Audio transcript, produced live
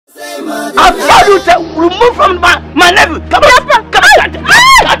I've told you to remove from my nephew. Come on.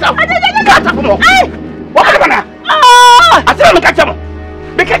 What are you doing? I said I'm catch him.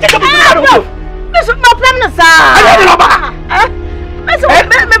 Be catch him. This is no problem, sir. I don't know about.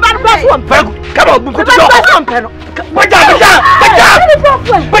 Come on, go to the door.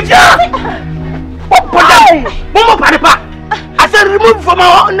 I said remove from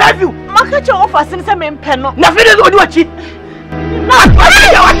my nephew. Catch your offer since I'm in pen. Nothing is what you achieve.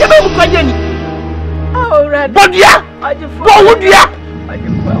 Oh, red. But yeah, would ya?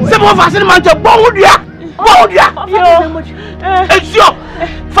 Some of us in Manchester, would ya? It's your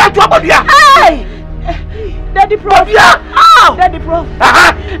fight about ya. Hey, Daddy Prof. Oh, Daddy Prof.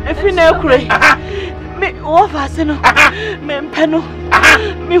 If you know, cray. Me offer, me penno.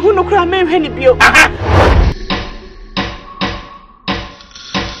 Me who no cry, me henny bio.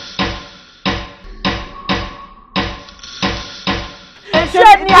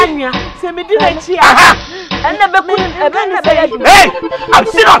 Say me didn't cheer. And the hey, I'm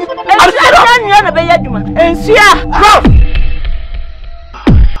sitting up. I'm sitting up. And see Prof.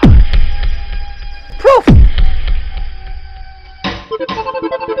 Prof.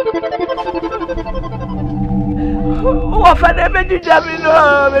 Oh, for the baby Jamino.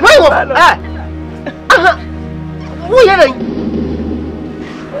 Who are you?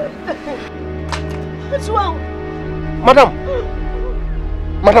 What's wrong? Madam.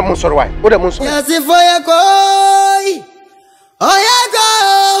 Madam Monsorwai, what a monster. Yes, if I go, oh, yeah, go.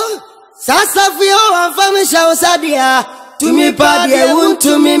 Sasafio and family shall sadia to me, party, I want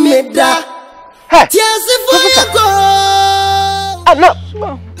to me, Meda. Yes, if I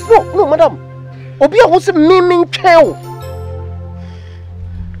go. No, madam. Obia was a miming cow.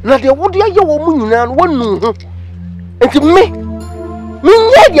 Now, there would be a woman and one moon. And to me, me,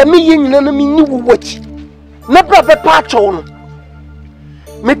 and me, you watch. Not proper patch on.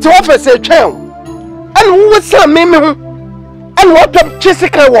 Me to office a child, and who was some meme and what up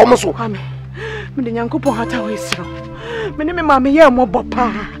Jessica was so. Me the young couple had a whistle. Me name Mammy Yamo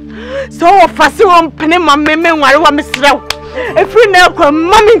Papa. So fast on penny my meme while I miss out. If we now come,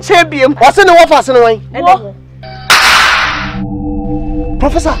 Mammy champion. What's in the office anyway?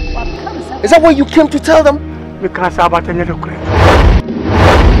 Professor, is that what you came to tell them? Because I'm about another crap.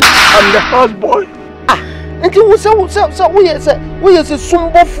 I'm the houseboy. And you so we are a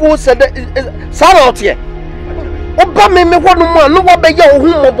sumbo force said out here. Oba me one man, no one be your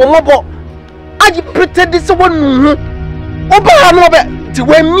home. I pretend this one. Oba no be to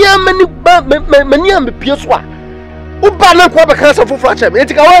when me many am pioswa. Oba na kwa be cancer for fracture.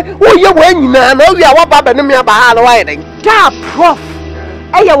 It go oh you when na no we are what baba no me aba ha no why then. Da prof.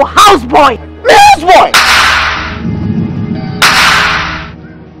 Hey your houseboy. Houseboy.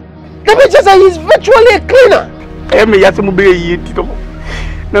 Let me just say he's virtually a cleaner. I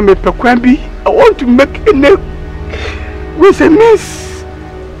want to make a name with a mess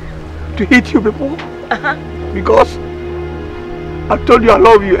to hate you before. Because I told you I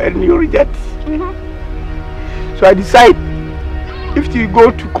love you and you reject. So I decide if you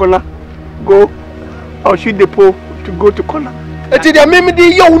go to corner, go. I'll shoot the pole to go to corner.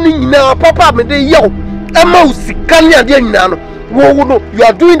 You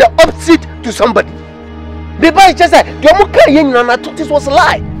are doing the opposite to somebody. Baby, just said, this was a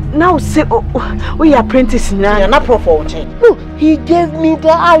lie. Now, say, we are apprentices now. You're not prof. No, he gave me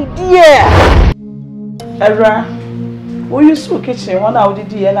the idea. Ezra, we used to kitchen one out the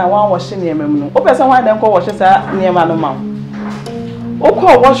day and I want washing near me. Oh, person, why don't go wash near my mouth? Oh,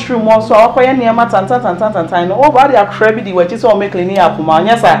 call washroom also. I'll call near my tan. Oh, body are crabby, which is all making near Puma.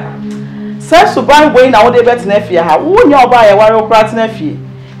 Yes, sir. Suban way now they bet nephew. How would you buy a warrior craft nephew?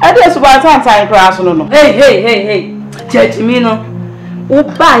 And there's about time class no. Hey. Judge me no. Oh,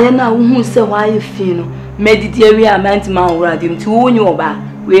 buy now who say why you feel Mediterranean man to Mount Radium to own your bar.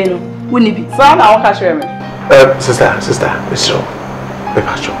 We know, wouldn't it be? Son, I'll catch him. Sister, Mr.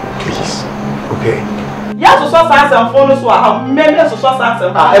 Pepacho, please. Okay. Yes, so sauce and phones were how many so sauce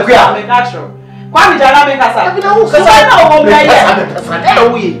and catch you. Kwame jana me kasa. Because I know what we are.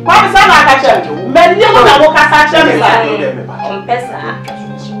 Kwame sana akache. Many of them will kasa chemi sa. Pesa.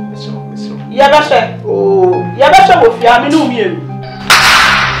 Yabashe. Oh. Yabashe wo fi ami nu mi emi.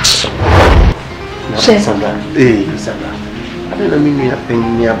 Sandra. Sandra. I don't mean you have been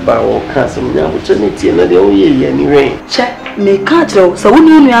near Bow Castle. Now, which I need to another year anyway. Check me catch you. So we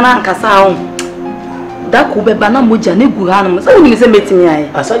knew an kasa. That could be Banamuja Niguanum. So we say meeting me.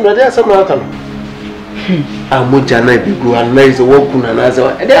 I said, there's some welcome. Amujana bigu anaiz wokuna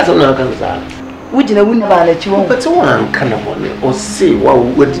nazo ede so na kan sa wujina wunna ba la chiwon but one kana money or say wa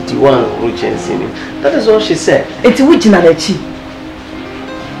wedidi one urgency. That is all she said. Eti wujina la chi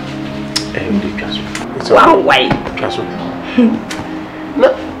It's one way. No.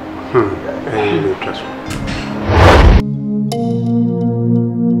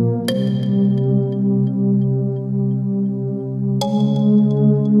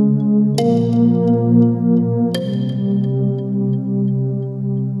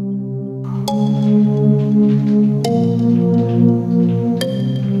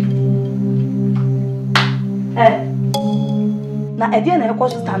 Na edi na ekwo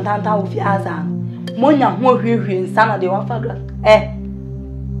so tantanta wo fi aza monya ho hwehwe nsa na de wa fagra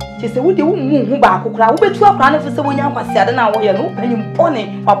chese wo de wo mu hu ba akokra wo betu akra na fese wonya kwase ade na wo ye no pani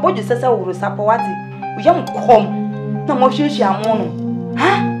mpone waboju sese wo rusapo wati wo yam kom na mo hwehwe amo no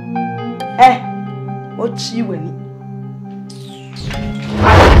ha o chi wani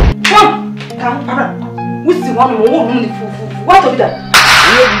kam para wo si wo no wo hu ni fufu what of that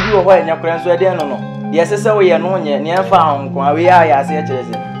we bibi wo ho enya kra nso ade no no yes, sir, we are no near found. We are,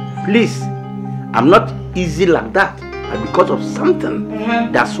 please, I'm not easy like that. And because of something,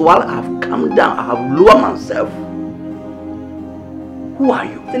 that's why I've come down. I have lowered myself. Who are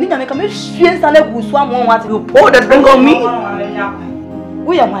you? You pour that drink on me?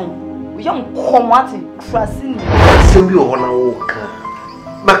 We are mine. We are combating.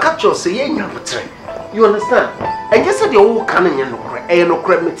 You understand? I just said you're coming in no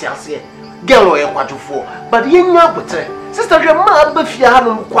crab material. Girl or quadruple, but yen yabutre. Sister, your mother,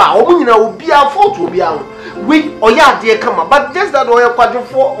 Fiano, Qua, Omina will be our fault to be out. We or ya dear come, but just that oil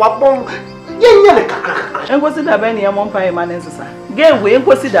quadruple, what bone yen. And was it a benny among pie man and sister? Gay way,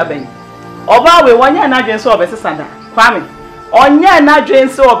 was it a benny? Oba we 1 year not drink so of a Santa. Kwame. On year not drink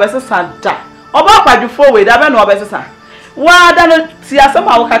so of a Santa. Oba quadruple with a ben or a sister. Why don't see us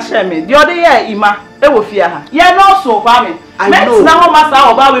somehow catch me? The other year, Ima, they will fear her. Yeah, no, so Kwame. I know now, Master,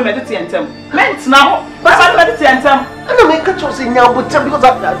 about we meditate and tell. Meant now, but I meditate and tell. I don't make a choice in your book because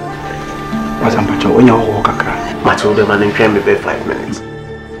of that. Was I'm but when you walk a car. Matilda man and can be 5 minutes.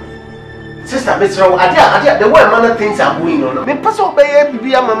 Sister, Mr. Adia, the way man things are going on. Me pass over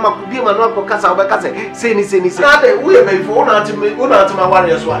be a mamma, be a man, because I'll say, we are before not to me, my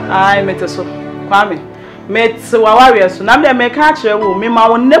warriors one. I met us so. Kwame. Met warriors, so now they may catch a woman, me, my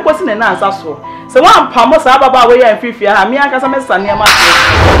own never seen an answer so. So one pamos about way and free fear, me, I got some son near my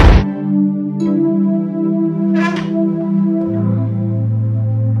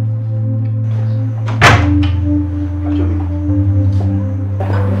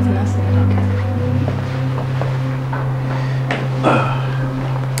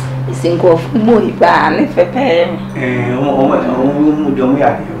Think of muy bad if a pair.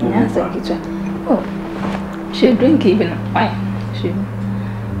 Oh, she drink even wine. She.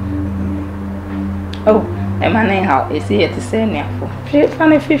 Oh, a man how is here to say near for. She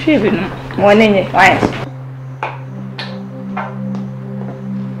funny fish even one in it. Why?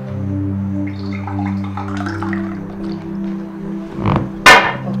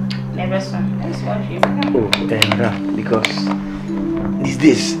 Never son. That's what she. Oh, because. These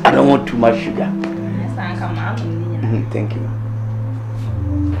days, I don't want too much sugar. Yes, I come out. Thank you.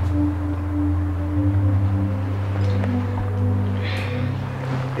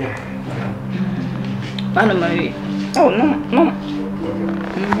 Marie. Oh, no.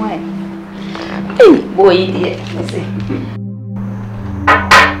 Why? Hey, boy, dear.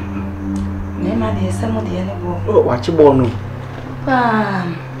 Nema, dear, some of the other. Oh, what you born?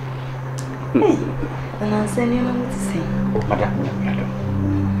 Hey, and I'm sending you to say. Oh, madam.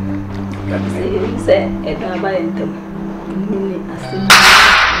 Say, and buy them.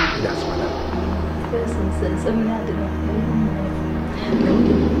 That's madam. Person says, I'm not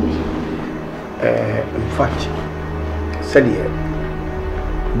in fact, said the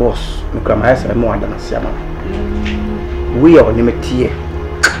boss, Mukamaya said more than a siama. We are on your tea.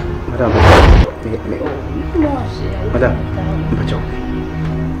 Madam,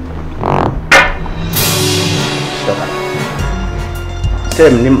 say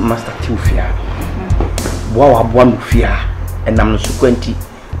my name Master Tufia. Wow, one fear, and I'm not so 20.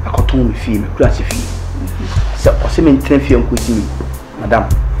 I got to fee, me class fee. So, I say, maintain fear and quit me, madam.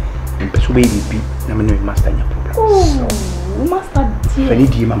 And pursue baby, I'm no master in your problem. Oh, Master dear. I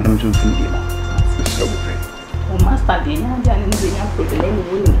need you, I'm not doing you. So, oh, Master dear, I'm doing your problem.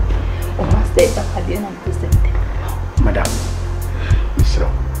 Oh, Master, I didn't present. Madam, Mr.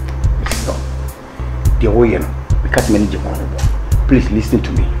 The way we can't manage your money. Please listen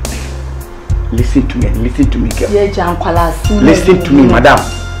to me. Listen to me and listen to me carefully. Listen to me, madam.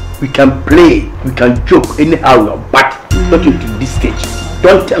 We can play, we can joke anyhow, but not into this stage.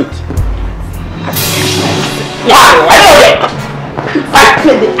 Don't tempt.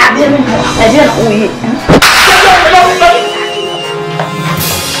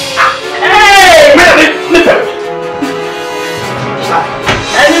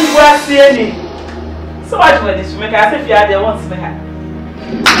 Any. So what when this make I say if you are there once me ha.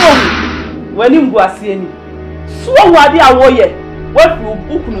 When him go see any. So what dey awoye? What you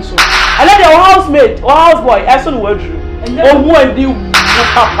book no so. And then your housemaid or houseboy person will do. Ohu ani wu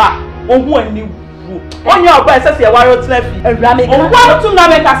papa. Ohu ani wu. Onya oba say say waro tena fi. Ewura me. Owa tum na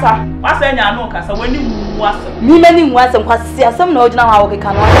me kasa. Wa say nya no kasa wani wu asem. Mi mani wu asem kwasi asem na ogina ha wo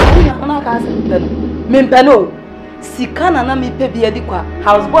keka no. Na ka asem pe no. Me mpe no. Sika na me pe bi edi kwa.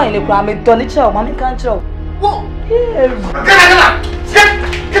 Houseboy ne kwa me doni che o ma me kan che o. Wo. Get out.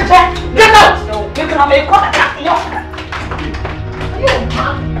 Get out. Me kwa ka. Yo.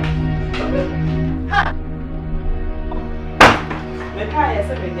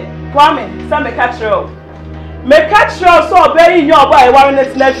 Kwame, some catch you. Me catch you so very your boy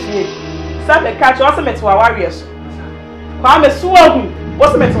warrant left here. Some catch you also met to our warriors. Kwame Suban,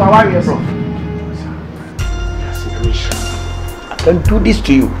 what's met to our warriors? I can't do this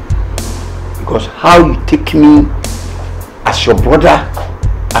to you because how you take me as your brother,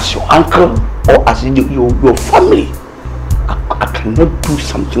 as your uncle, or as your family. I cannot do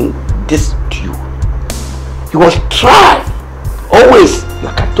something this to you. You must try. Always,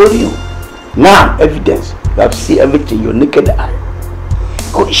 like I told you. Now, evidence. You have seen everything, your naked eye.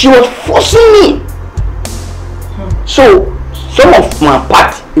 She was forcing me. So, some of my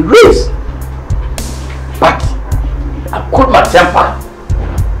part erased. But I cool my temper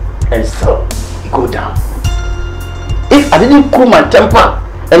and still go down. If I didn't cool my temper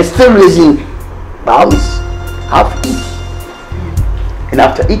and still raising, by all means, I've eaten. And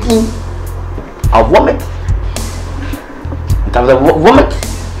after eating, I'll vomit. And after vomit,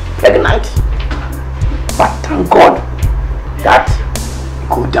 pregnant. But thank God that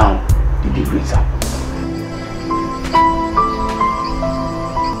go down the degrees up.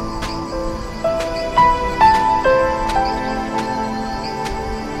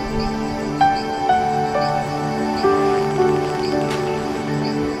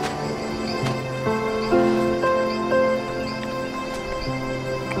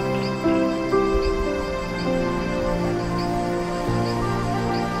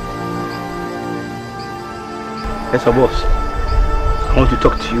 Yes, sir, boss. I want to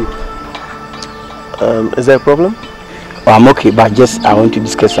talk to you. Is there a problem? Oh, I'm okay, but just I want to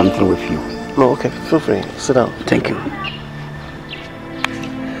discuss something with you. No, okay. Feel free. Sit down. Thank you.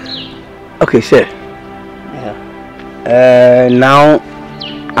 Okay, sir. Yeah. Now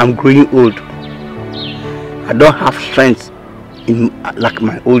I'm growing old. I don't have strength in like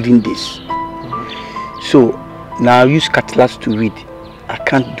my olden days. So now I use cutlass to read. I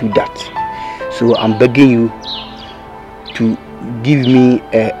can't do that. So I'm begging you to give me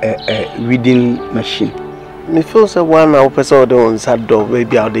a reading machine. Me feels that one hour person don't sad dog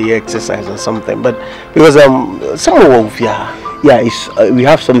maybe out the exercise or something, but because someone won't fear. Yeah, it's we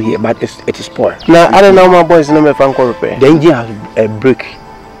have some here, but it is spoiled. Now I don't know my boys no me fan repair. The engine has a break.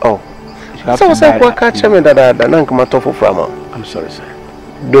 Oh, so say what catch me that come tough from. I'm sorry, sir.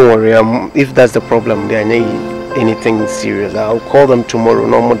 Don't worry. If that's the problem, there ain't anything serious. I'll call them tomorrow.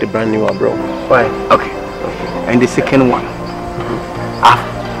 No more the brand new bro. Why? Okay. And the second one,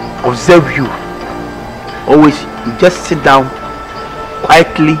 I've observed you. Always, you just sit down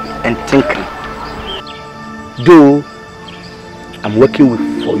quietly and thinking. Though I'm working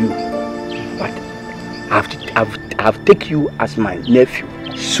for you, but I've taken you as my nephew.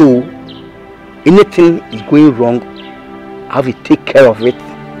 So anything is going wrong, I have to take care of it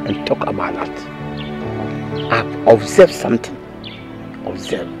and talk about that. I've observed something.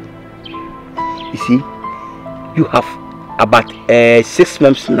 Observe. You see, you have about 6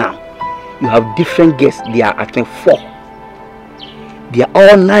 months now. You have different guests. They are, I think, 4. They are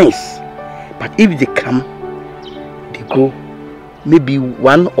all nice, but if they come, they go maybe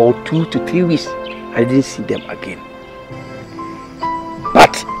 1 or 2 to 3 weeks. I didn't see them again.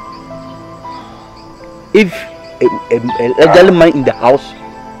 But if an elderly man in the house,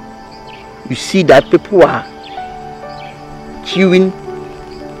 you see that people are chewing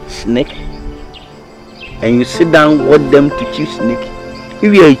snake, and you sit down with them to chew snake.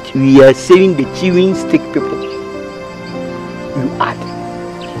 If we are saving the chewing stick people, you add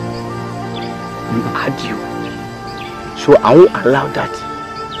you. So I won't allow that.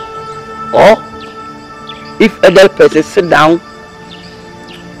 Or if other person sit down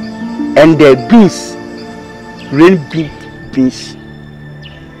and the beans rain big beans,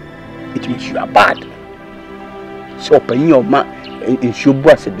 it means you are bad. So open your mouth in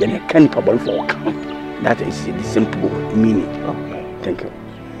Suban said you can't for account. That is the simple meaning. Okay. Thank you.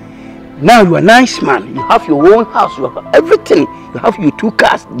 Now you are a nice man. You have your own house. You have everything. You have your 2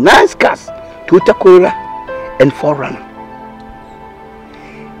 cars, nice cars, Toyota Corolla and 4Runner.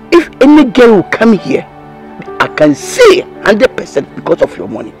 if any girl will come here, I can say 100% because of your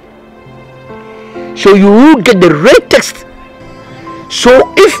money. So you will get the right text.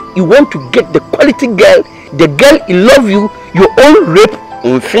 So if you want to get the quality girl, the girl in love you, your own rape,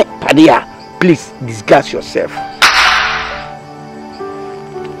 please disguise yourself.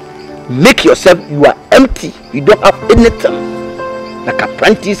 Make yourself, you are empty. You don't have anything. Like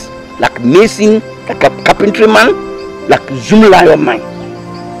apprentice, like mason, like a carpentry man, like Zoom lion man.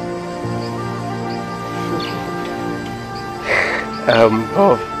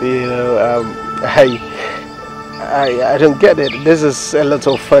 I don't get it. This is a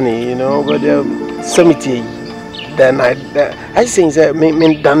little funny, you know. But Samiti, then I think that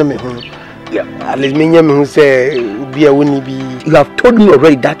me done me. Yeah, at least me who say be a winnie be. You have told me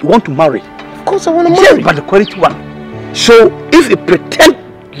already that you want to marry. Of course, I want to marry. Yes, but the quality one. So if you pretend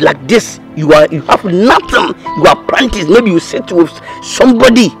like this, you have nothing. You are apprentice. Maybe you sit with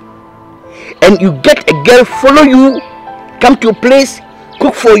somebody, and you get a girl follow you, come to your place,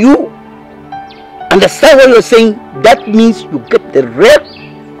 cook for you. Understand what you're saying? That means you get the right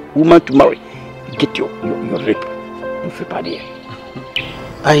woman to marry. You get your rape.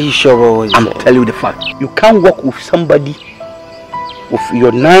 Are you sure? I'm telling you the fact. You can't work with somebody with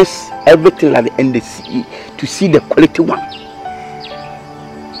your nice everything like the end to see the quality one.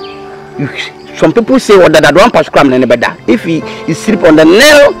 Some people say, "Oh, that I don't pass crime any better. If he sleep on the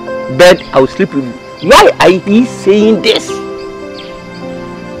nail bed, I will sleep with you." Why are he saying this?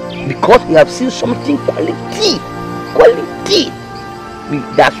 Because he have seen something quality.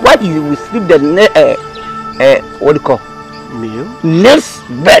 That's why he will sleep the what do you call? Nails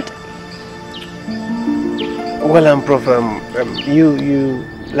bed. Well, Prof, you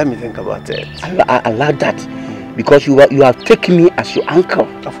let me think about it. I like that because you have taken me as your uncle.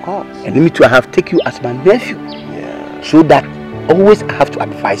 Of course. And me too, I have taken you as my nephew. Yeah. So that always I have to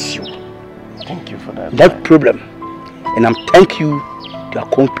advise you. Thank you for that. That problem. And I'm thank you to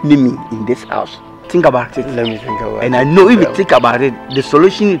accompany me in this house. Think about it. Let me think about it. And I know if you think about it, the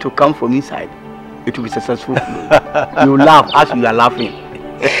solution need to come from inside. It will be successful. You laugh as you are laughing.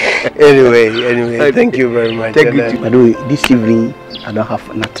 Anyway, thank you very much. Thank you. By the way, this evening I don't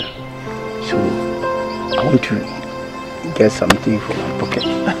have nothing, so I want to get something from my pocket.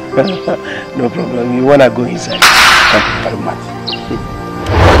 No problem. You wanna go inside? Thank you very much.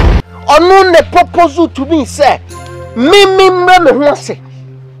 On the proposal to me, sir. Me who say.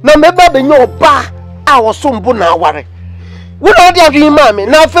 No me baba nyo ba a wo so mbo na aware. Wo na odi adwen ma me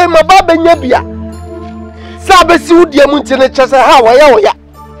na fe ma baba nya bia. Sa be si wudi amu ntene chese ha wo ya.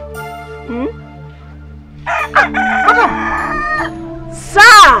 Madam.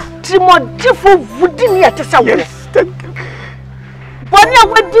 Sa Timodifo wudi ni atesa wo. Yes, thank you. Boni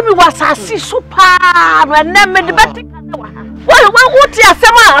awadi mi wasasi so pa no na me de betika na wa. Wo wuti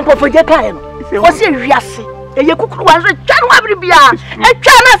asema ampofoje kai no. Wo se wiase. Eye kukuru wa so twa no abiri bia. E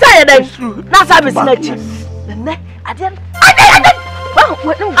twa na sa ye den. Na sa be sinachi. Ne ade.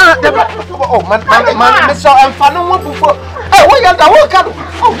 Oh, man, Mr. Amfano won't before. Hey, what you got? What kind of?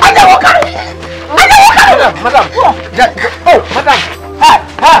 Oh, I know what kind of. Madam. Oh, madam.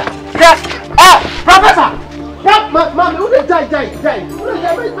 Yes. Professor. Ma'am, who did die? What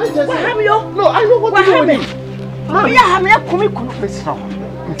happened, yo? No, I know what you doing. Ma'am, yeah, I'm not coming.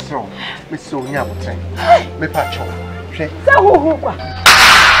 Mr. Onyabotre. Me pacho.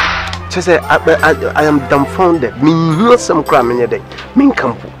 Say, I am dumbfounded. Me know some crime in your day. Min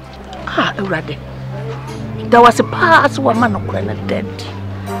campo. Already. There was a pass woman of dead.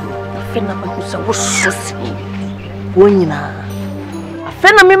 Phenomenon who was sussy. Wonina. A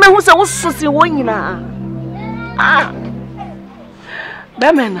phenomenon who was sussy. Wonina.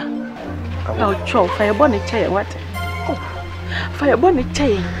 Bemena. Oh, Cho, fire bonnet chair. What? Fire bonnet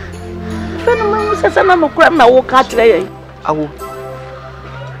chair. Phenomenon who says, I'm not crime now. Walk out today. I will.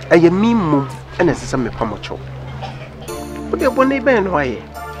 I am me, and as some pamocho. What your bonny ben why?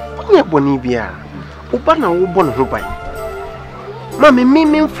 Only bonibia. Upana wobon rubai. Mammy,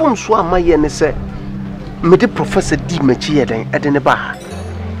 me phone swam my yen say. Me the Professor D. Machia then at the bar.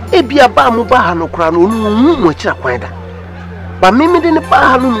 Ebia bamu baha no crown, much acquainted. But me in the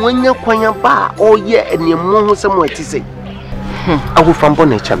bar when you're quanya bar all year and your mom somewhere to say. I will from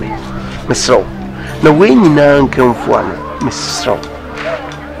Bonnature me. Miss Row. No way you now come for Miss Row.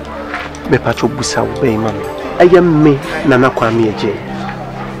 Me pacho busa obey mami. I am me nana Kwame Agyei.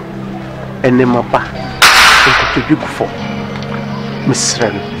 Ene maba. Nko to bigu fo.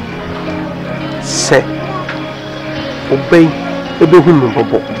 Misrem. Se obey ebe hu me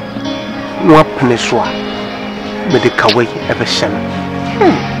bobo. No apne so a me de kawai ebe hye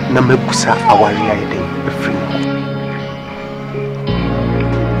na me busa awari ayede efri.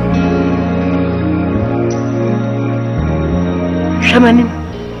 Bemani.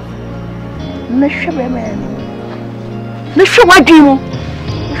 Mesha Bemani. Mesha Wadimu.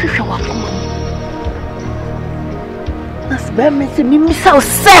 Mesha Wakuma. Nas Bemani se mimisa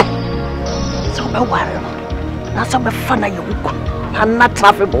ose. So be worry. Na so be fana yuko. I'm not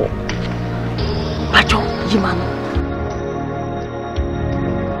travelable. Pacho Yimano.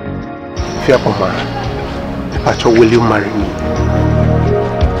 Fear Poma. Pacho, will you marry me?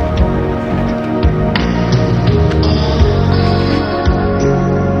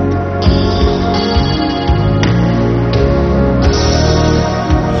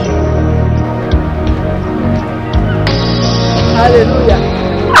 Hallelujah.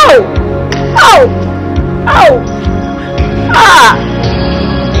 Ow! Ow! Ow! Ah!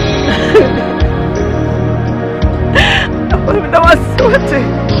 I don't know what's sweating.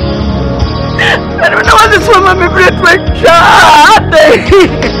 I don't know what this woman may break my child.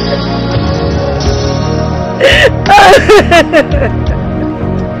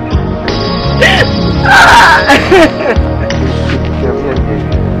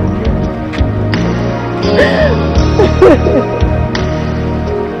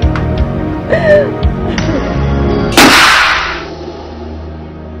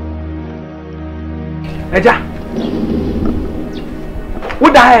 Eja.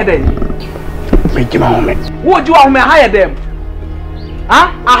 What the hell then? Make him home. Would you hire them? Huh?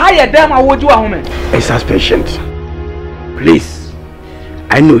 I hire them or would you home? Exercise patient. Please.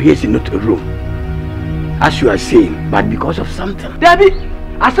 I know he's not a room. As you are saying, but because of something. Debbie,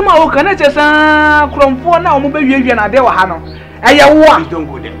 as some of can I just from 4 now, maybe you and they were Hano. And you want don't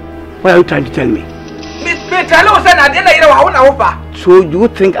go there. What are you trying to tell me? So you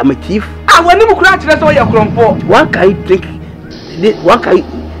think I'm a thief? I want to crash that's all your crumpo. Why can you think? Why can you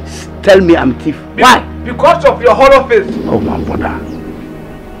tell me I'm a thief? Why? Because of your hollow face. Oh my brother.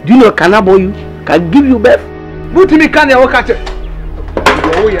 Do you know can I boy you? Can give you birth? But me can you catch it?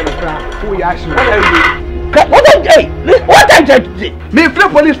 What are you trying to say? Me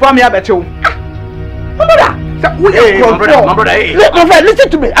flip police for me, I bet you. My friend, listen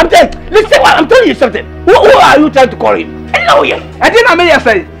to me. Listen, I'm telling you something. Who are you trying to call him? Hello, yes. I didn't know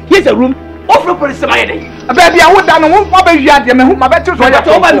say. Here's a room. Offer police my head. Baby, I would down and won't probably yard them whom my better so I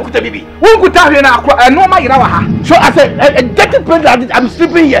told my look at baby. Who could tell you now? I know my so I said, a dirty place I'm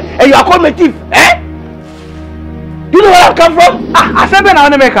sleeping here and you are calling me thief, eh? Do you know where I come from? I said,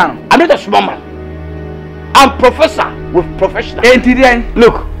 I'm American. I'm not a small man. I'm professor with professional.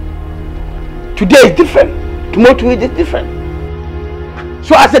 Look, today is different. Tomorrow is different.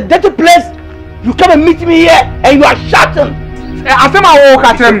 So as a dirty place, you come and meet me here and you are shouting. I said my walk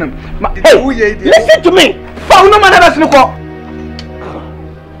at him. Hey, listen to me. Found no man ever snook.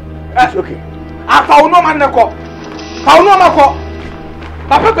 It's okay. I found no man call. Found no man call.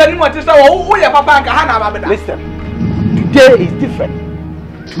 Papa Penny what is oh yeah, Papa and Hannah. Listen, today is different.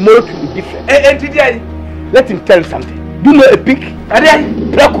 Tomorrow will be different. And today, let him tell you something. Do you know a pig? And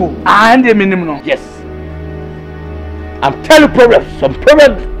then, Preku. And the minimum. Yes. I'm telling you problems. Some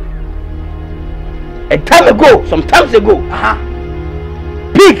problems. Some times ago.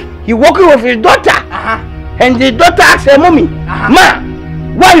 Pig, he walking with his daughter. And the daughter asked her mommy, Ma,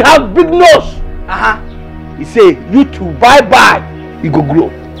 why you have big nose? He say, you too, bye-bye. You go grow.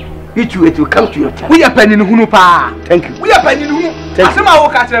 You too, it will come to your time. We are penning who pa. Thank you. We are penning who. Thank you.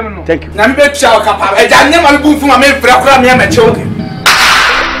 Thank you. Thank you.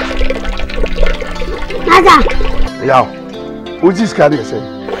 Yeah. What's this card you say?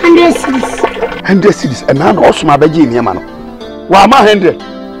 100 cities. 100 cities. And now also my baby in Yamano. Why am I 100?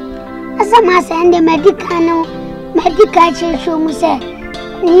 As a master and the medical show me say,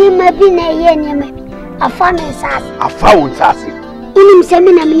 you may be near here. A farm and sass. I found sassy. In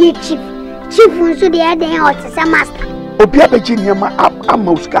seminar, me chief. Chief wants to the other out as a master. Opia Virginia, my up, I'm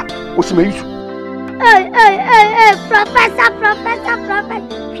Mosca. What's my issue?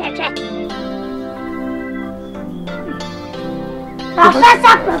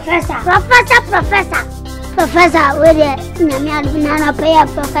 Professor. Professor, where the Nana pay a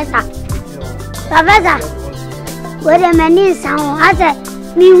professor. Professor, where the many sound has a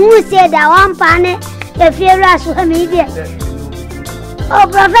me who said that one pane the fear us for me. Oh,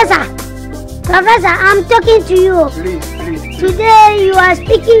 Professor, I'm talking to you. Please. Today you are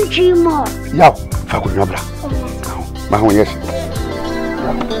speaking to you more. Yeah, Fakunabra. My yes.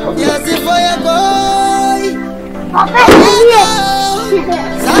 Yes, if I boy. Professor,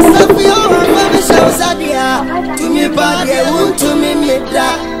 Sasa fio mama shausadia. To me bad, won't to me midda.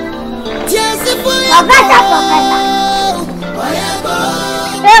 Yes, if I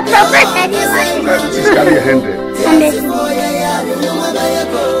Professor, This carry 100.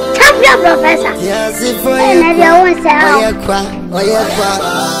 Champion professor. And I won't say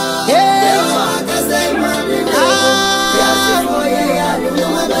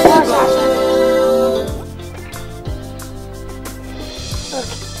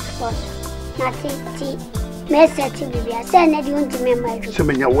nothing. Message to be a send you to me, my professor.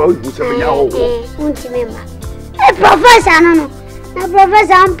 No,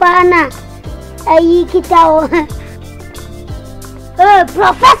 professor Ampana.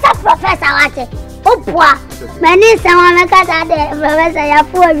 Professor, what? Oh, poor. Many someone make that professor, you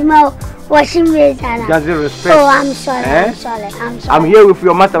poor washing machine. Doesn't respect. Oh, I'm sorry. I'm here with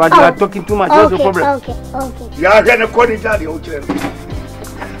your master, but you are talking too much. What's the problem? Okay. You are going to call it down the hotel.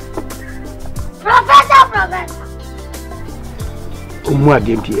 Professor. I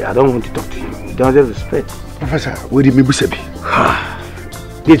don't want to talk to you. You don't have respect. Professor, where did you say?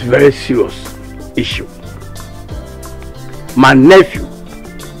 This very serious issue. My nephew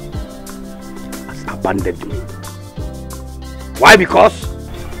has abandoned me. Why? Because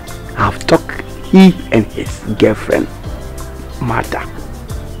I've talked he and his girlfriend matter.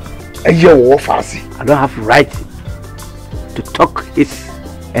 I don't have right to talk his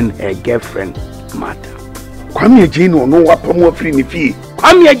and her girlfriend matter. Kwame Agyei no what more free ni fee.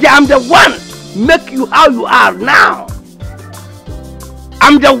 Kwame Agyei, I'm the one make you how you are now.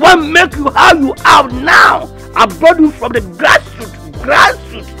 I'm the one make you how you are now. I brought you from the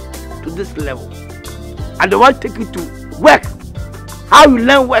grassroots to this level. I'm the one take you to work. How you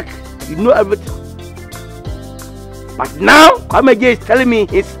learn work, you know everything. But now Kwame Agyei is telling me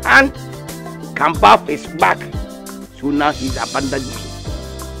his hand can buff his back. So now he's abandoned me.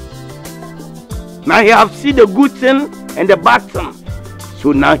 Now he have seen the good thing and the bad thing.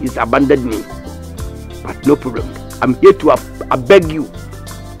 So now he's abandoned me. But no problem. I'm here to beg you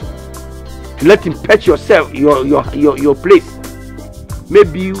to let him patch yourself, your place.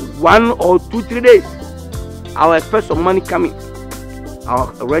 Maybe 1 or 2, 3 days. I'll expect some money coming.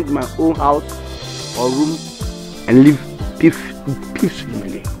 I'll rent my own house or room and live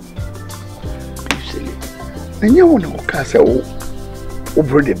peacefully. And you want to say, oh,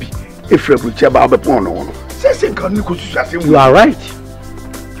 brother, if you are you are right.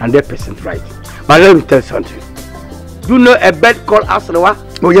 100% right. But let me tell you something. Do you know a bird called Aslewa?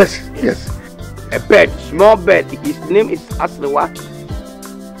 Oh, yes. A bird, small bird. His name is Aslewa.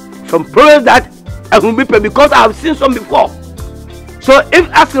 Some prayers that I will be praying because I have seen some before. So if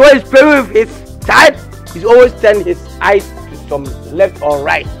Aslewa is praying with his child, he's always turning his eyes to some left or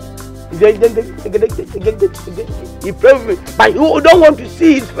right. He pray with me, but you don't want to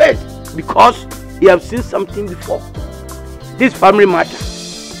see his face because he have seen something before. This family matter.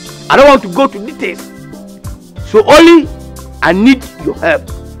 I don't want to go to details. So only I need your help.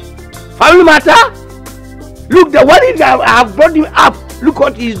 Family matter? Look, the one I have brought him up. Look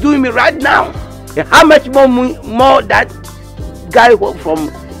what he's doing me right now. And how much more that guy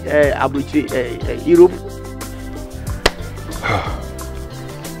from Europe?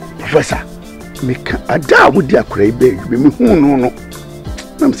 Professor, me ada with the cray baby. No.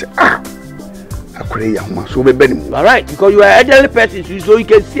 I'm saying, so be all right, because you are an elderly person, so you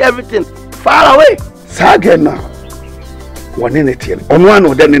can see everything far away. Saga now. One anything, on one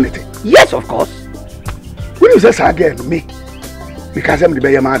or then anything. Yes, of course. When you say Saga me, because I'm the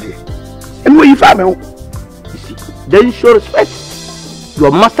Bay Madi. And where you find me? You see, then show respect.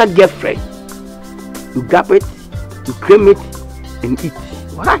 Your master girlfriend. You grab it, you cream it, and eat.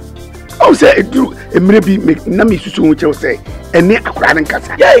 What? Oh, say it do, and maybe make Nami Susu, which will say, and near a crying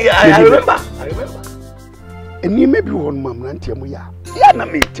casa. Yeah, I remember. And you may be one mamma and Tiamuya. Yeah, I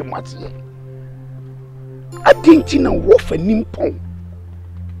mean, Timothy. I think in a wolf and nimpon.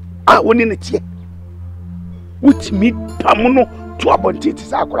 I won in a chair. Which meet Pamono to abundate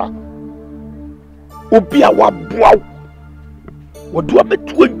Sakura. Obia wa bow. What do I bet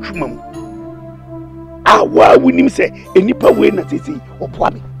to a dream? Ah, why would him say any power when I say, or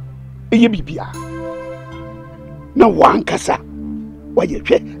Kwame? A yebia. No one cassa. Why you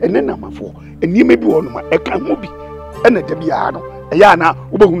check and then I'm for, and you may be one of my account movie and a debiano, a yana,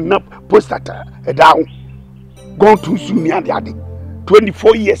 who up postata, a down. Gone too soon, the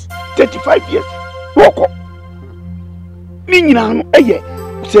 24 years, 35 years. Walk up. Nina, a year,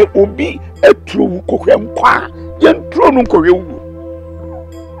 say, Obi, a true coquem qua, young tronum correu.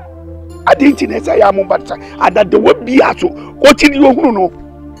 I didn't say I am, but I that the word be also, what did you know?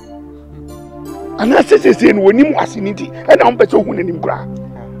 And I say, when you was in it, and I'm better when him gra.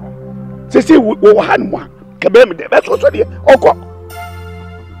 Say, we had one, Cabem, that's also the Oko.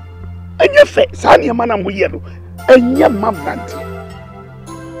 And your face, Sanya Manam Yellow, and your mamma,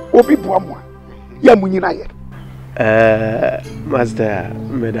 Obi Bwamwa, Yamunina. Master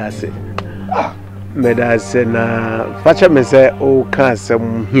Medase na facha me say o ka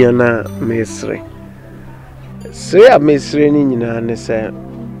asem hia na mesre. Se a mesre ni nyina ne say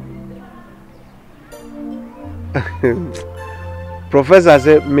Professor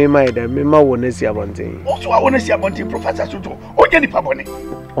say me wona si abonten. O so wona si abonten professor so to o je nipa bone.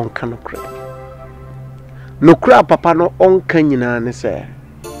 Onka no kra papa no onka nyina ne say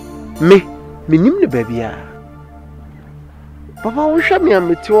menim ne babia. Papa wo hwa me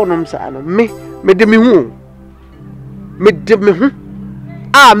ameti wonom sa no me de me hu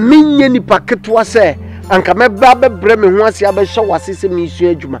a menye nipa ketwa se anka meba bebre me hu ase abehye wase se me isu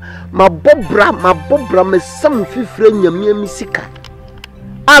adwuma mabobra me sam fifre nyame mi sika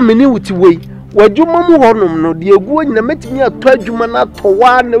a meni wuti wei wadwuma mu honom no de egu nyina metimi ato adwuma na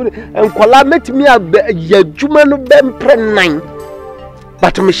towa enkola metimi adwuma no bempre nan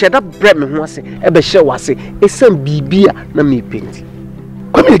but me sheda bre me hu ase ebehye wase esam bibia na me penti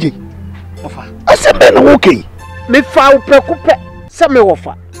Kwame Agyei ofa asembe na woke me fa uprekupe se me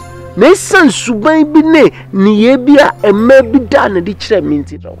wofa na esan Suban bi ne ye bi a ema bi da na di kire me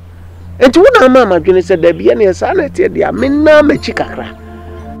nti do enti wona ma amadwene se da bia na esa na tie dia me na machi kakra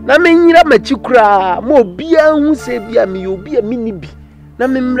na me nyira machi kura ma obia hu se bia me obia mini bi na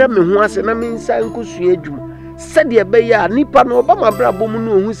me mra me hu ase na me nsa nkosu adwuma sade ebe ya nipa no oba mabra bom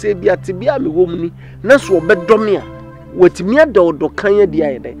no hu se bia te bia me wom ni na so obedome a watimi adodo kan ya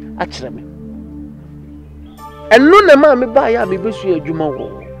dia yede a kire me eno na ma me ba ya me besu adwuma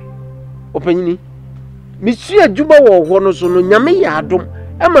wo opanyini me su adwuma wo ho no so no nyame ya adom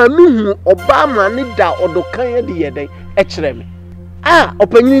ama me hu oba ma ne da odo kan ya de yede a kire me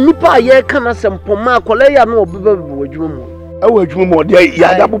opanyini nipa ye kana sempoma akola ya no obeba adwuma mu awu adwuma mu de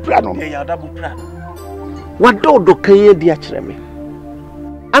ya da bupra no wadodo kan ya de a kire me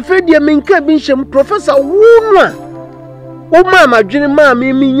afedi me nka bi nshem professor wonu a o mama dwene ma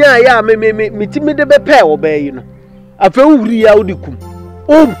me nya ya me timi de bepe wo ba yi no afa wuri ya odikum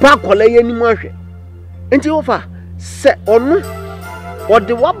o mpa kola ya ni mu ahwe enti wo fa se onu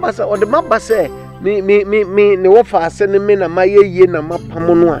ode wabasa ode mabasa me ne wo fa ase ne me na maye na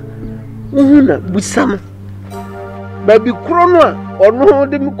mapam no a wo na busam ba bi kro no a onu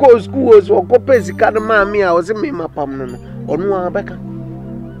de mi ko school so ko pesika na ma me a wo se me mapam no onu a beka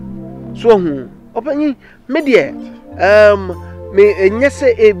so hu opanyi me de me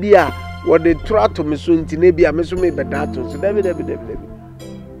enyese ebia wode trato me so nti na bia me so me bedato so david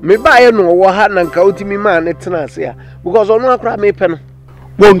me ba ye no wo ha na nka otimi ma ne tena ase a because ono akra me pe no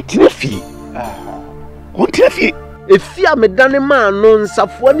won tirafi efi a me dane ma no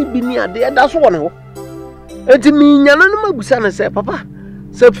nsafo ne bi ni ade da so won ho enti mi nyano no mabusa na se papa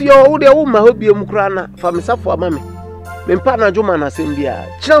se fi o de wo ma ho bia mu kra na fa me safo ama me mpa na juma na sem bia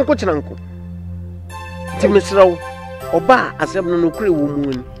chiranko ti mesrawo oba asem no kure wo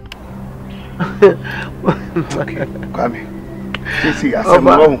mu ni Kwame sisi asem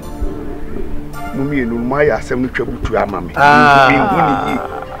no mumi enu ma ya asem no twabutu ama me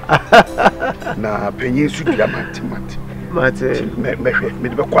na penye su dia mate me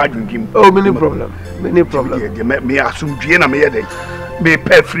de be kwa dwundwim many problem me asumdue na me ye dey me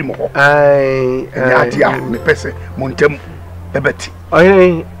pay free mo ya dia me pese montem ebeti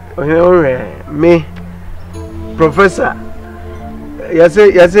oye me professor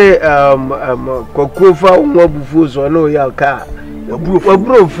yase kokofa umwabufu so no ya ka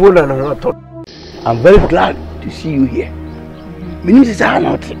wabufu na no to. I'm very glad to see you here. Meaning is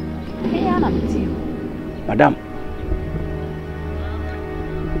not. Madam,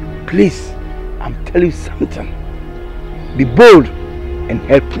 please, I'm telling you something. Be bold and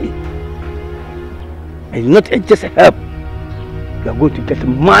help me. And not just help. You are going to get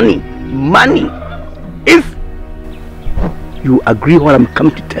money. If you agree what I'm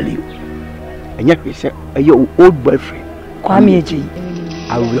coming to tell you. And yet you say, your old boyfriend, Kwame Agyei.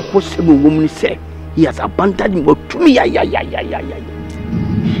 I will report some woman say he has abandoned me to me.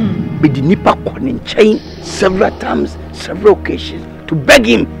 But the nipa calling chain several times, several occasions to beg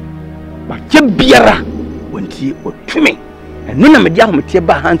him. But Biara went he to me. And none of my young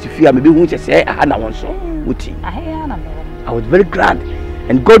Matiaba hands to fear maybe won't say I had one so. I was very glad,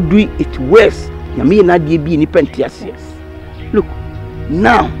 and God doing it worse. Yami na die bi ni pentias. Look,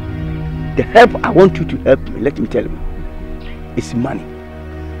 now the help I want you to help me, let me tell you, it's money.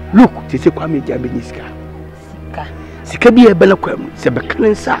 Look, they say Kwame Agyei beniska. Sika bi e bela kwam, se be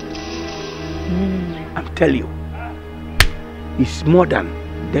kansa. I'm telling you, it's more than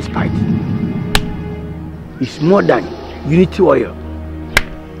despite. It's more than unity oil.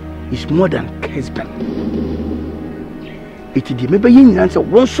 It's more than husband. It is maybe you answer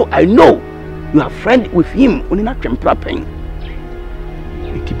one so I know You are friend with him. Only not trapping.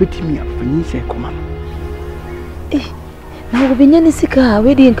 It bet me a funny say, come on. Now we've been in Sika,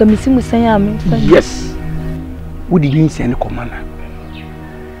 where the commission was saying, yes. Would you send a commander?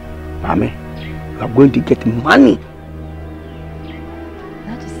 Mammy, you are going to get money.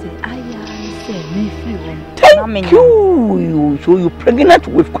 That is it. I say, me free. Thank you. So you're pregnant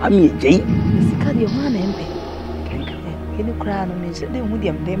with Kwame Agyei? Sika, your man, and you cry on me, they would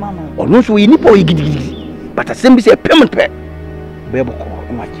have them, Mamma. Or no, so you need boy, but a simple say payment pay. Baby,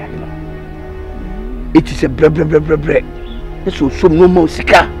 it is a bread. This will show no more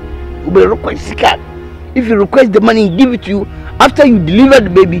Sika. You will request Sika. If you request the money, give it to you. After you deliver the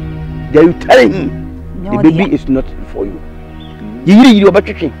baby, then you tell him the baby is not for you. You need your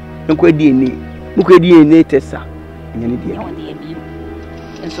battery. You go DNA. You go DNA test. And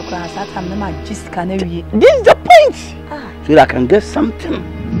so class that I'm not just canary. This is the point. So that I can get something.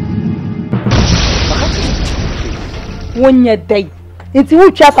 When you're dead, it's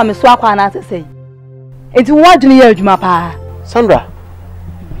you trap from a swap and I say. It's what you hear, Mapa. Sandra,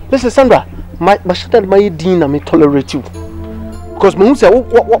 listen, Sandra, my dean and me tolerate you. Because me say,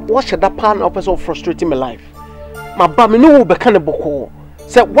 what should that pan up so frustrating my life? My bam, no be kind of boko.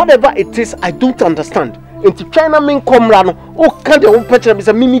 Say whatever it is, I don't understand. Into China mean come run. Oh, can't you picture me?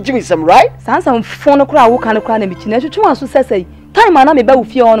 Say Mimi Jimmy some right? Some phone cry. Who can cry? Me chine. You want to say time man, me be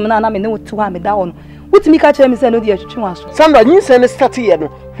with you on. Me know to have me down. What me catch me say no dear. You want to? Sandra, you say start here no.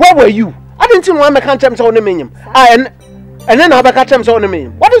 Where were you? I didn't see one me can't tell me on the menu. And then I catch him on the menu.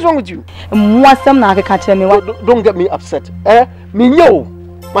 What is wrong with you? What's some now? Catch me. Don't get me upset. Me know.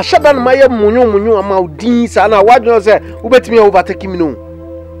 My shadow my munyo amount deans and I want you say who bet me overtake me no.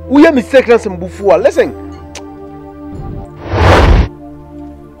 We are mistaken some before. Listen.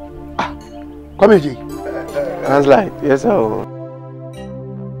 Come here, Hands like yes, sir.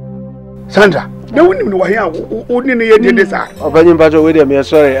 Sandra, no one know here. Who didn't hear this? Obanyin Bajo, wait a minute.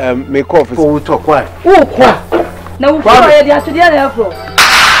 Sorry, me cough. Oh, we talk quiet. Oh, quiet. Now, why are you there for?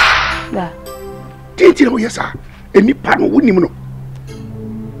 Didn't you know, yes, sir? Any pan wouldn't know.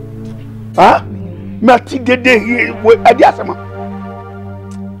 Ah, Matty did here with Adiasama.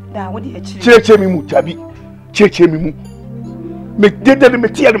 Now, what did you Church me, Mutabi? Church me. Make dead and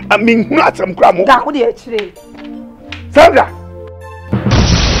material. I mean, not some cram. That would you say, Sandra. I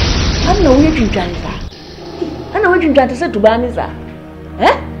know you drink Janisa. I know you drink to say to Banisa.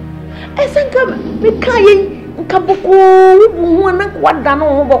 Eh? I think I'm crying. Kabuku, one what done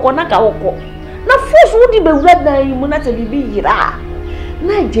on Bokonaka. Na force would be red na munata bibi hira.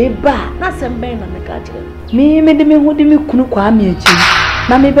 Na jeba, na sembe na mekache. Me me hodi me kunu Kwame Agyei.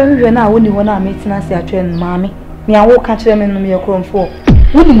 Na me be hwe na woni wona metina se atwe mame. Me awo ka kire me no me yakromfo.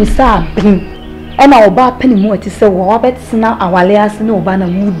 Woni musa bin. E na oba pani mu ati se wo obetina awale ase na oba na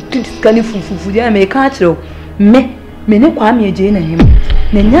wudi skani fufufu dia me ka kire me ne Kwame Agyei na him.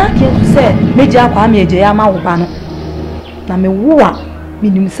 Na nya ke se meja Kwame Agyei ama wo ba no. Na me wo a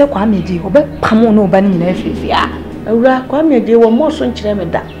minim se Kwame Agyei obe pamo no oba ni nyina afifia. Awura Kwame Agyei wo mo so nkire me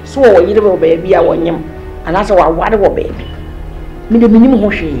da. So wo yire wo baabi a wonyem. Ana se wa wade wo baabi. Me de minim ho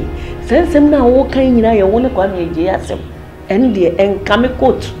hwe. Sensem na wo kan nyina ye wo ne Kwame Agyei asem. En de enkame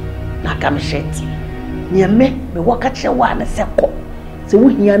coat na kame shirt. Nya me waka kire wa na se ko. Se wo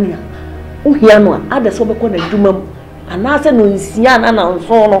hia me a. Wo hia no a ade se obekọ na dwuma mu. Ana se no nsia na na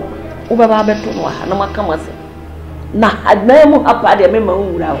nso no. Wo baba beto no ha na maka mase. Na adnamu apa de me ma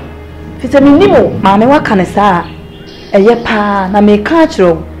wura wo. Fise minimo maame waka ne saa eye pa na me ka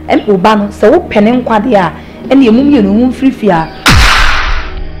kire en oba no se wo pene nkwade a ene emum ye no mum frifia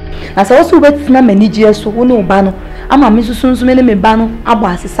na se wo so betina manigye so wo ne oba no ama me susunsu me ne me ba no abo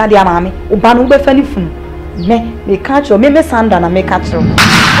asesa de amaame oba no wo be fani funu me ka kire me sanda na me ka kire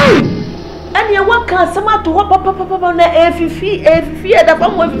ene waka sama to ho papa na efifi e da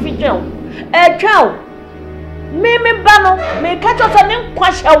fam efifi twen e twa me bano me catch us an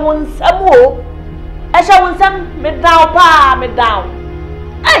kwasha won samo e sha won sam me down pa me down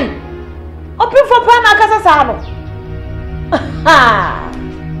ai open for pa na kasa sa no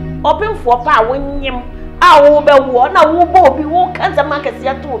open for pa wonyim a wo be wo na wo bo obi wo kanza market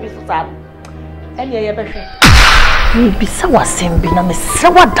ya to obi so sa ene ye be hwe me bisa wasem bi na me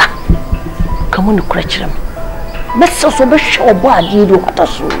sewada kamo no krechire me so be hwe obo ade do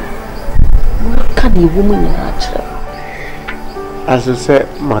kwataso can the woman in her as I said,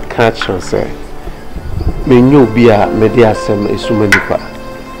 my catch say, me knew be a media sem is so many pa.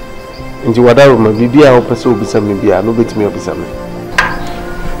 And you whatever my baby, I hope so be some maybe I no bit me up some.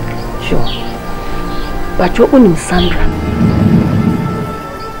 Sure, but you're only Sandra.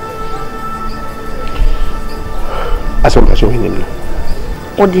 As I'm showing him.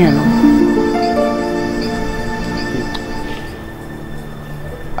 Oh, dear, no.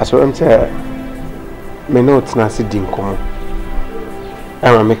 Pacho, I'm saying, me know it's not sitting come.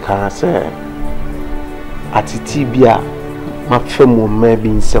 I'm a car, say, at Tibia, my film will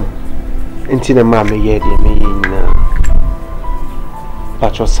maybe some. Until the mamma yet, me in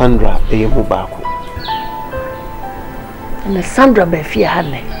Pacho Sandra, a Mubako. And the Sandra Befia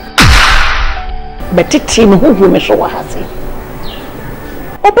Hanley. But it's him who will show us.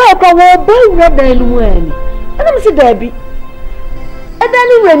 About our boy rather than when. And I'm say Debbie. And then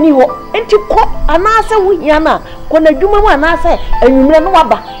you renew and you call an answer with Yana when the human one answer and you run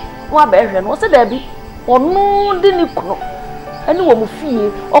wabba. Wabba, what's a Debbie? Or no, didn't you? And you will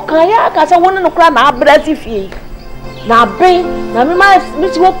feel or kayak as I want to cry now, brassy fee. Now, Bay, now me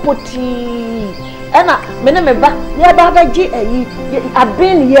miss what putty. And I, Menema, near Baba G. I've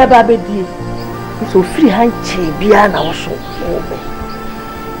been here, Baba D. So free hand cheap, Biana or so.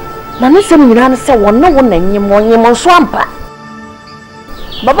 Nanissa Miran said, one no one and you more swamper.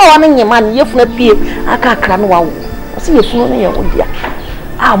 Baba, one in your man, you flip beer, I can't cram wow. See you flown in your own dear.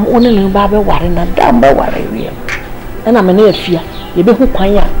 I'm only Baba Warren and down by what I real. And I'm an air fear, you be who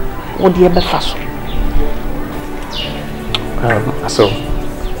quiet, what dear Befasso. So,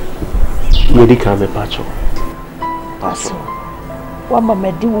 Lady Kame Pacho. Paso. Wama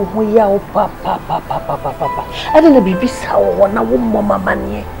mediu huya o papa. I don't know be sao wana wo mama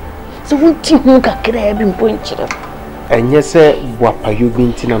manie. So wonti hu kakra bi mpo nkyere. Enye se boapa yo bi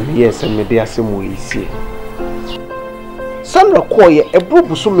ntina me yes me de asem wo isie. Sandra koye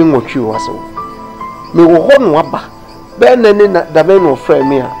ebrubu so me nwotwe waso. Me wo ho no aba. Be nani na da be no frɛ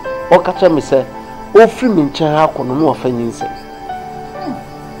me a. O ka kye me se o firi me nkyɛn akono no afanyinse.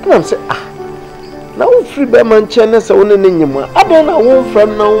 Come say na wo free be man nkyɛn na se wo ne nyima. Adan na wo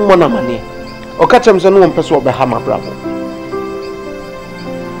frɛm na wo mona mane. O ka kye me se no wo mpɛ wo be ha mabrabo.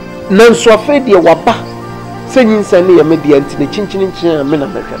 Na nso afa de waba. Se nyinsa ne ye me de anti ne chinchin nkyɛn me na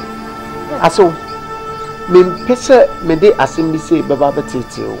mehwɛ. Aso me mpɛ me de asem bi se baba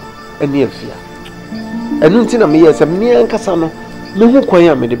betete o ani afia. Enu nti na me ye se me ankasa no me hu kwan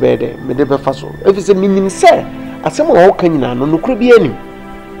a me de be de me de be fa so. Efi se minim se asem a wo kan nyina no nokro bi anim.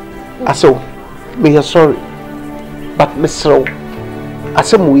 Aso me sorry but me slow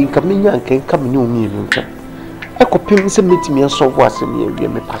asem wo nka me nya nka me ne o mi nu nka. Ekopim se metimi asolve asem ye wie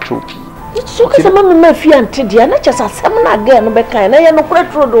me pacho pi. So ka sama me mafia ante dia na kyesa asem na ga no be kan na ye no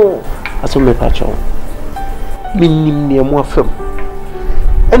kretro do. Aso me pacho. Minim ne mo afam.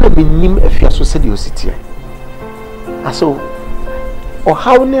 Ena minim afia so se de ositie. Aso o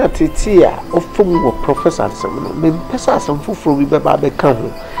how ne atete a ofom wo professor asem no me pesa asem foforo bi be ba be kan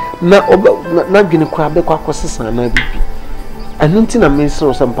ho na na dwene kwa be kwa kosesa na bibi anu nti na me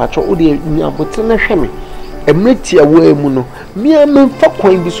so sem pacho o de nyabote na hwe me emreti awo emu no me amfa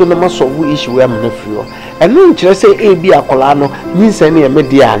kwan bi so na maso wo issue we am na frio anu nkire se e bi akola no nyinsa ne me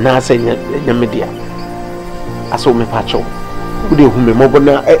dia na asa nya me dia aso me pacho o de hu me mo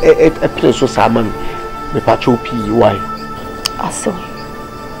bona e so sama me pacho pi why aso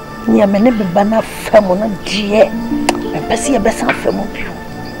ni amene beba na famo na die me pese e besa famo bio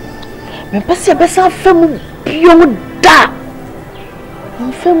me pese e besa famo bio da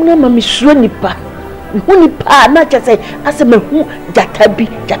famo na mami suro nipa hu nipa na chese ase me hu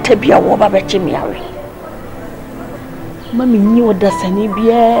jatabi awo ba be chimi awe mami nyi oda sani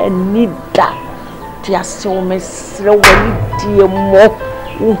bia ni da ti ase o me sre wani die mo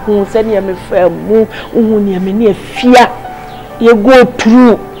hu se ni me famo hu ni me ni afia ye go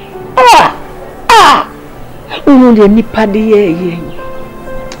through unu de nipa de ye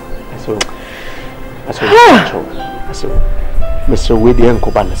so Mr. Wedi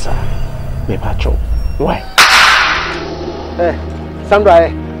enko banasa me pacho why Sandra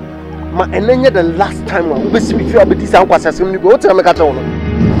ma enenye the last time we be see me feel be this anko asasem ni go what me kata wono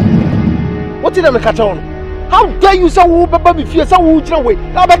what did me kata wono how dare you say wo baba me feel say wo jira we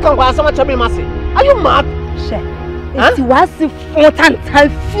na be kan kwa asama chabe mase are you mad Enti wasi fotantan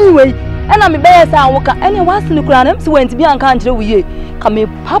fiwe ena me beye sa woka ene wasi ni kura na msi wenti bi anka anjire wiye ka me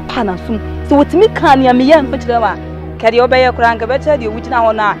papa na sum so wotimi kan ya me ye mfechire wa kede obeye kura anka beche de wugina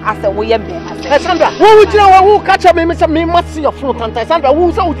ho na ase wo ye be ase Sandra wo wugina wo kacha me say me masi your fotantan Sandra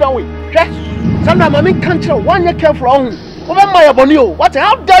wo say wugina we hwe Sandra ma me kan kire one ye careful on over my aboni o what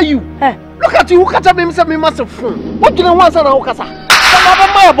how dare you look at you who kacha me say me masi phone what you want say na wo kasa Sandra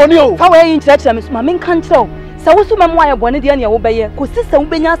my aboni o fa we yin kire me ma me kan kire sa wo so memo aye bone de ne wo beye ko sisa wo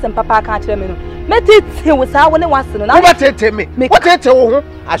benya asem papa ka kire me no metete wo sa wo ne wase no na wo betete me wo tete wo ho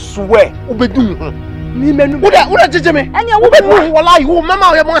I swear wo bedun ho mi menu wo da jeje me ene wo bedun wallahi wo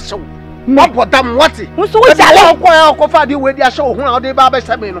mama wo mo asew Madam, what? Who's so quiet? Coffee, the way they show who are the barber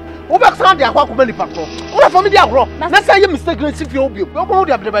Sabino. Over Sunday, I walk with many people. What for me, dear? Let's say you mistaken if you be. What would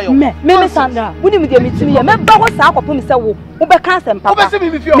have been? Me, Sandra, wouldn't you be to me? I'm not going to say, Uber can't send Papa.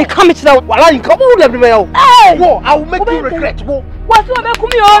 Me come to the while I come on every mail. Hey, I will make you regret. What's over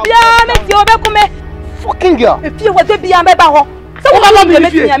me? Fucking girl. If you were to be a member, so I'm not going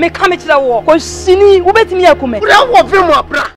to make me come to the war. Because she will bet me a comment.